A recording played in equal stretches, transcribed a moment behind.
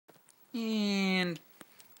And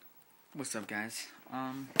what's up, guys?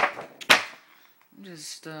 I'm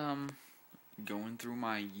just going through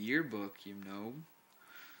my yearbook, you know.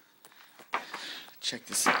 Check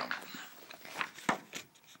this out.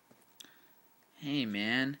 Hey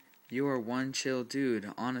man, you are one chill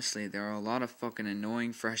dude. Honestly, there are a lot of fucking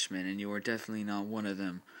annoying freshmen, and you are definitely not one of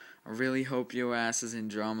them. I really hope your ass is in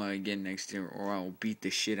drama again next year, or I'll beat the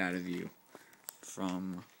shit out of you.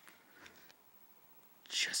 From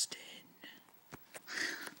Justin.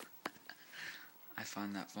 I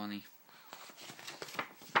find that funny.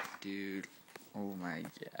 Dude, oh my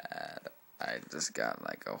god. I just got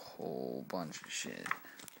like a whole bunch of shit.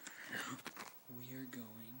 We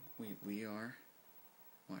are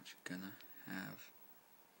gonna have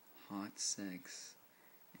hot sex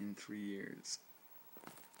in 3 years.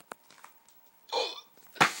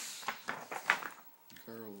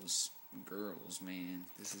 Girls, man.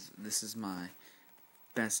 This is my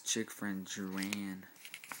best chick friend, Joanne.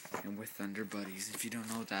 And we're Thunder Buddies. If you don't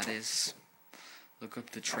know what that is, look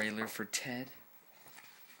up the trailer for Ted.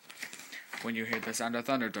 When you hear the sound of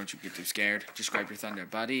thunder, don't you get too scared. Just grab your Thunder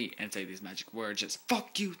Buddy and say these magic words. Just,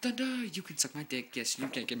 fuck you, Thunder! You can suck my dick. Yes, you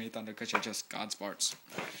can't give me thunder because you're just God's parts.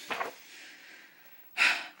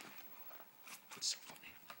 It's so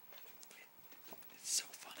funny. It's so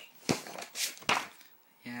funny.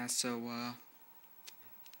 Yeah, so,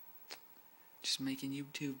 just making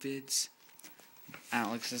YouTube vids.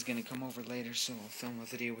 Alex is gonna come over later, so I'll film a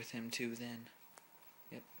video with him too then.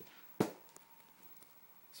 Yep.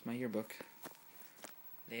 It's my yearbook.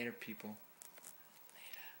 Later, people.